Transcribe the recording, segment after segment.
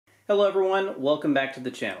Hello everyone, welcome back to the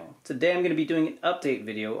channel. Today I'm going to be doing an update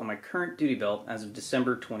video on my current duty belt as of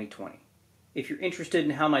December 2020. If you're interested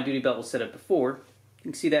in how my duty belt was set up before, you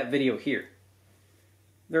can see that video here.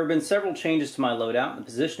 There have been several changes to my loadout and the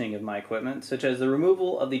positioning of my equipment, such as the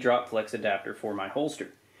removal of the drop flex adapter for my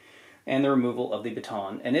holster, and the removal of the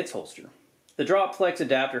baton and its holster. The drop flex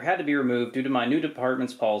adapter had to be removed due to my new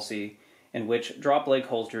department's policy in which drop leg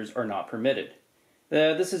holsters are not permitted.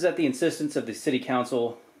 This is at the insistence of the City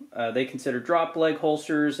Council. They consider drop leg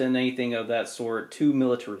holsters and anything of that sort too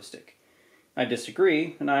militaristic. I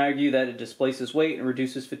disagree, and I argue that it displaces weight and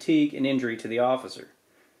reduces fatigue and injury to the officer.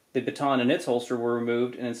 The baton and its holster were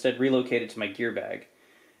removed and instead relocated to my gear bag.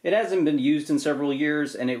 It hasn't been used in several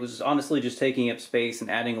years, and it was honestly just taking up space and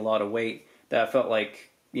adding a lot of weight that I felt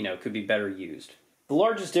like, could be better used. The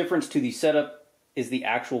largest difference to the setup is the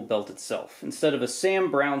actual belt itself. Instead of a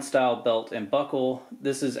Sam Brown style belt and buckle,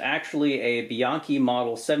 this is actually a Bianchi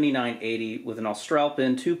model 7980 with an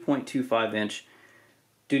Australpin 2.25 inch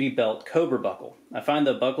duty belt Cobra buckle. I find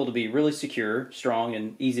the buckle to be really secure, strong,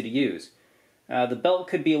 and easy to use. The belt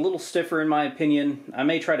could be a little stiffer in my opinion. I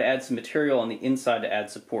may try to add some material on the inside to add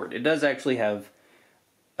support. It does actually have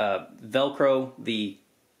Velcro, the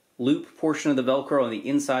loop portion of the Velcro on the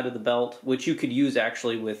inside of the belt, which you could use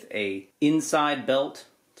actually with a inside belt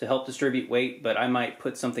to help distribute weight, but I might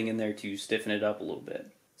put something in there to stiffen it up a little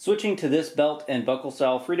bit. Switching to this belt and buckle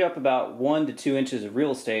style freed up about 1 to 2 inches of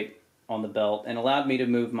real estate on the belt and allowed me to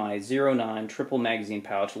move my 09 triple magazine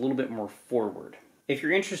pouch a little bit more forward. If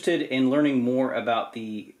you're interested in learning more about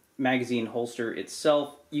the magazine holster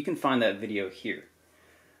itself, you can find that video here.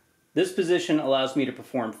 This position allows me to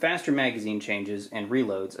perform faster magazine changes and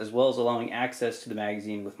reloads, as well as allowing access to the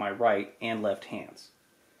magazine with my right and left hands.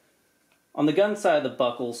 On the gun side of the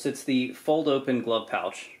buckle sits the fold-open glove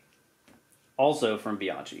pouch, also from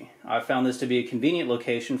Bianchi. I found this to be a convenient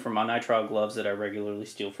location for my nitrile gloves that I regularly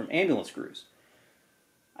steal from ambulance crews.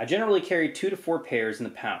 I generally carry 2 to 4 pairs in the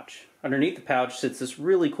pouch. Underneath the pouch sits this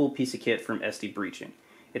really cool piece of kit from Esty Breacher.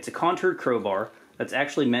 It's a contoured crowbar that's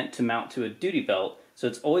actually meant to mount to a duty belt, so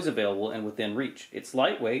it's always available and within reach. It's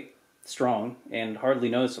lightweight, strong, and hardly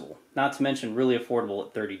noticeable, not to mention really affordable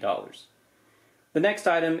at $30. The next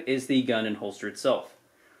item is the gun and holster itself.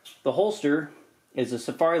 The holster is a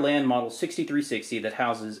Safariland Model 6360 that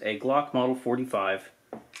houses a Glock Model 45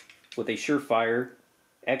 with a Surefire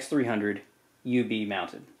X300U-B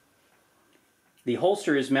mounted. The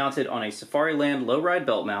holster is mounted on a Safariland low-ride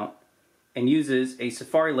belt mount and uses a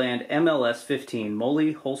Safariland MLS-15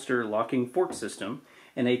 MOLLE holster locking fork system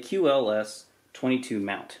and a QLS-22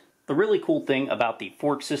 mount. The really cool thing about the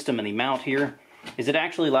fork system and the mount here is it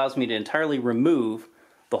actually allows me to entirely remove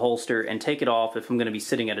the holster and take it off if I'm going to be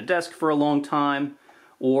sitting at a desk for a long time,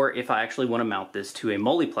 or if I actually want to mount this to a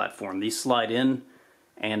MOLLE platform. These slide in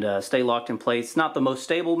and stay locked in place. Not the most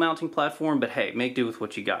stable mounting platform, but hey, make do with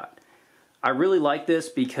what you got. I really like this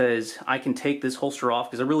because I can take this holster off,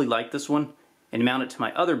 because I really like this one, and mount it to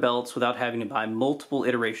my other belts without having to buy multiple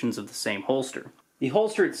iterations of the same holster. The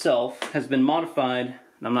holster itself has been modified,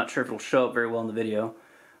 and I'm not sure if it'll show up very well in the video,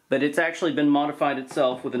 but it's actually been modified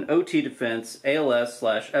itself with an OT Defense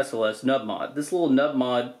ALS/SLS nub mod. This little nub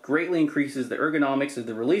mod greatly increases the ergonomics of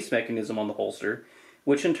the release mechanism on the holster,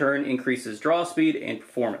 which in turn increases draw speed and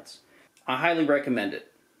performance. I highly recommend it.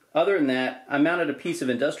 Other than that, I mounted a piece of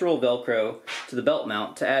industrial Velcro to the belt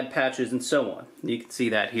mount to add patches and so on. You can see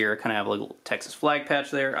that here. I kind of have a little Texas flag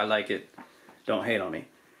patch there. I like it. Don't hate on me.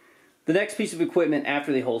 The next piece of equipment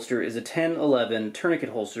after the holster is a 10-11 tourniquet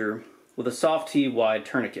holster with a soft T wide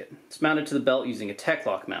tourniquet. It's mounted to the belt using a tech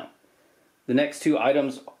lock mount. The next 2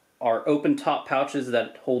 items are open top pouches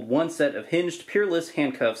that hold 1 set of hinged peerless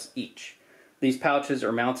handcuffs each. These pouches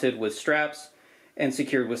are mounted with straps and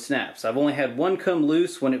secured with snaps. I've only had one come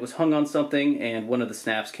loose when it was hung on something, and one of the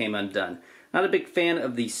snaps came undone. Not a big fan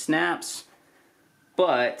of the snaps,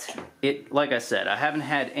 but like I said, I haven't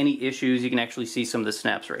had any issues. You can actually see some of the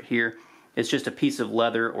snaps right here. It's just a piece of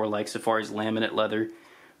leather, or like Safari's laminate leather,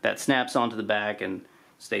 that snaps onto the back and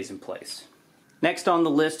stays in place. Next on the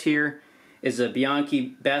list here is a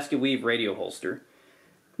Bianchi basket weave radio holster.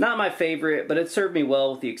 Not my favorite, but it served me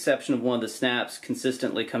well with the exception of one of the snaps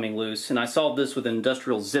consistently coming loose, and I solved this with an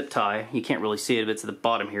industrial zip tie. You can't really see it, but it's at the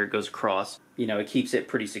bottom here, it goes across. It keeps it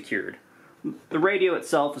pretty secured. The radio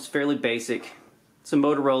itself is fairly basic. It's a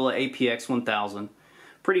Motorola APX1000.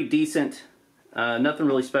 Pretty decent, nothing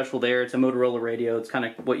really special there. It's a Motorola radio, it's kind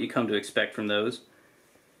of what you come to expect from those.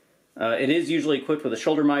 It is usually equipped with a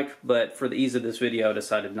shoulder mic, but for the ease of this video I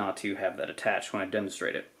decided not to have that attached when I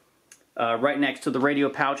demonstrate it. Right next to the radio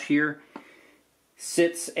pouch here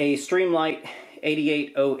sits a Streamlight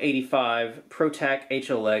 88085 ProTac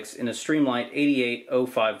HLX in a Streamlight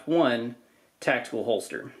 88051 tactical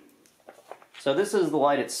holster. So this is the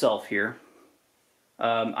light itself here.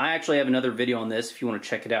 I actually have another video on this if you want to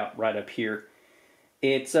check it out right up here.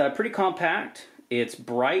 It's pretty compact, it's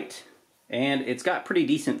bright, and it's got pretty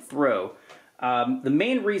decent throw. The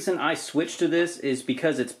main reason I switched to this is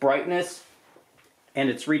because its brightness and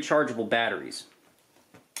its rechargeable batteries.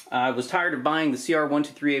 I was tired of buying the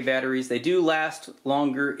CR123A batteries. They do last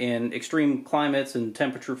longer in extreme climates and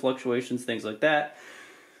temperature fluctuations, things like that.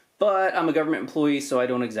 But I'm a government employee, so I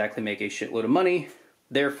don't exactly make a shitload of money.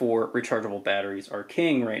 Therefore, rechargeable batteries are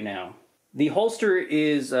king right now. The holster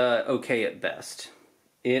is okay at best.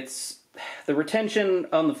 The retention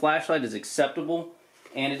on the flashlight is acceptable,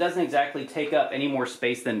 and it doesn't exactly take up any more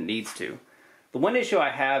space than it needs to. The one issue I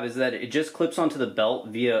have is that it just clips onto the belt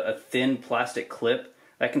via a thin plastic clip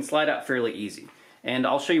that can slide out fairly easy. And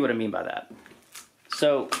I'll show you what I mean by that.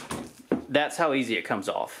 So that's how easy it comes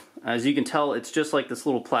off. As you can tell, it's just like this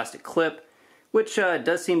little plastic clip, which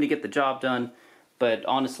does seem to get the job done, but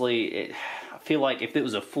honestly, I feel like if it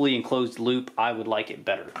was a fully enclosed loop, I would like it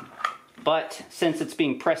better. But since it's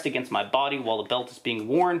being pressed against my body while the belt is being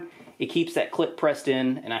worn, it keeps that clip pressed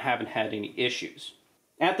in, and I haven't had any issues.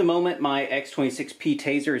 At the moment, my X26P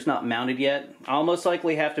taser is not mounted yet. I'll most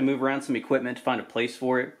likely have to move around some equipment to find a place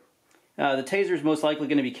for it. The taser is most likely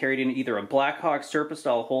going to be carried in either a Blackhawk Serpa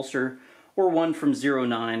style holster or one from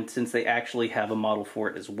 09, since they actually have a model for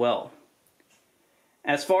it as well.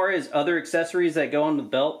 As far as other accessories that go on the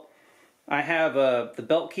belt, I have the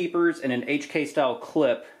belt keepers and an HK style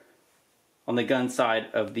clip on the gun side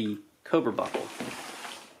of the Cobra buckle.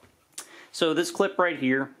 So this clip right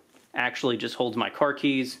here actually just holds my car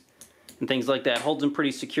keys and things like that. Holds them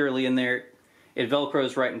pretty securely in there. It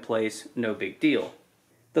velcros right in place, no big deal.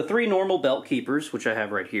 The three normal belt keepers, which I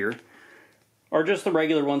have right here, are just the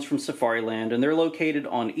regular ones from Safariland, and they're located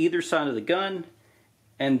on either side of the gun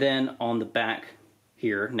and then on the back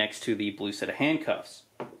here next to the blue set of handcuffs.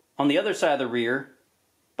 On the other side of the rear,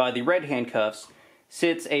 by the red handcuffs,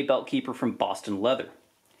 sits a belt keeper from Boston Leather.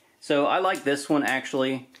 So I like this one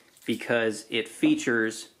actually because it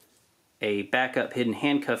features a backup hidden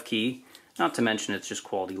handcuff key, not to mention it's just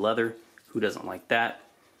quality leather. Who doesn't like that?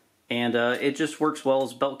 And it just works well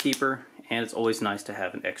as a belt keeper, and it's always nice to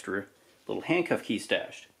have an extra little handcuff key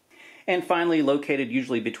stashed. And finally, located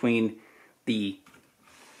usually between the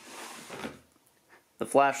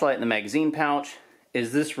flashlight and the magazine pouch,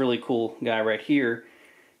 is this really cool guy right here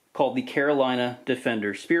called the Carolina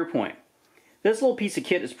Defender Spearpoint. This little piece of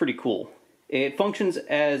kit is pretty cool. It functions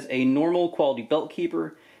as a normal quality belt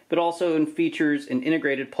keeper, but also features an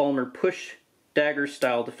integrated polymer push dagger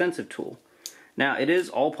style defensive tool. Now it is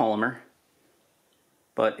all polymer,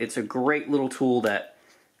 but it's a great little tool that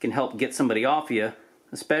can help get somebody off you,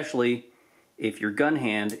 especially if your gun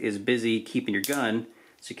hand is busy keeping your gun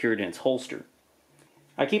secured in its holster.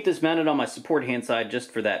 I keep this mounted on my support hand side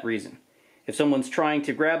just for that reason. If someone's trying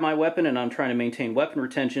to grab my weapon and I'm trying to maintain weapon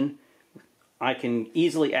retention, I can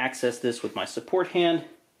easily access this with my support hand,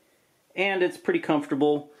 and it's pretty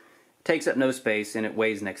comfortable, takes up no space, and it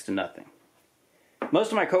weighs next to nothing. Most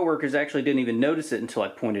of my coworkers actually didn't even notice it until I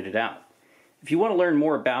pointed it out. If you want to learn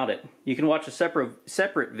more about it, you can watch a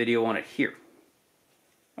separate video on it here.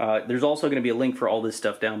 There's also going to be a link for all this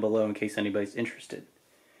stuff down below in case anybody's interested.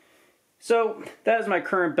 So, that is my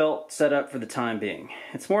current belt setup for the time being.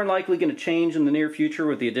 It's more than likely going to change in the near future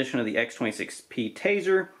with the addition of the X26P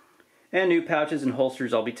taser and new pouches and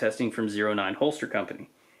holsters I'll be testing from 09 Holster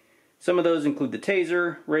Company. Some of those include the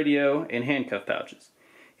taser, radio, and handcuff pouches.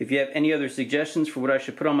 If you have any other suggestions for what I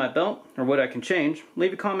should put on my belt or what I can change,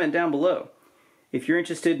 leave a comment down below. If you're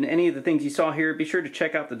interested in any of the things you saw here, be sure to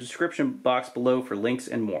check out the description box below for links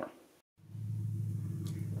and more.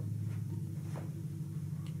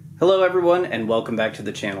 Hello everyone, and welcome back to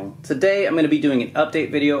the channel. Today I'm going to be doing an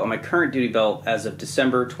update video on my current duty belt as of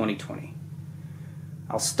December 2020.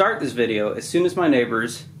 I'll start this video as soon as my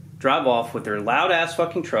neighbors drive off with their loud ass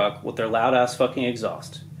fucking truck with their loud ass fucking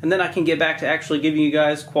exhaust. And then I can get back to actually giving you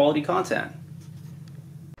guys quality content.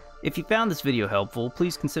 If you found this video helpful,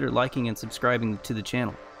 please consider liking and subscribing to the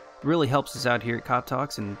channel. It really helps us out here at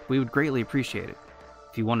Coptalks, and we would greatly appreciate it.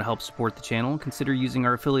 If you want to help support the channel, consider using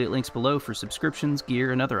our affiliate links below for subscriptions,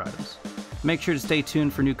 gear, and other items. Make sure to stay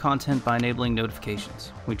tuned for new content by enabling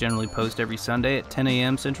notifications. We generally post every Sunday at 10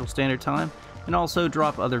 a.m. Central Standard Time, and also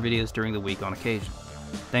drop other videos during the week on occasion.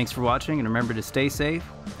 Thanks for watching, and remember to stay safe,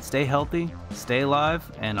 stay healthy, stay alive,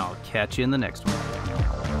 and I'll catch you in the next one.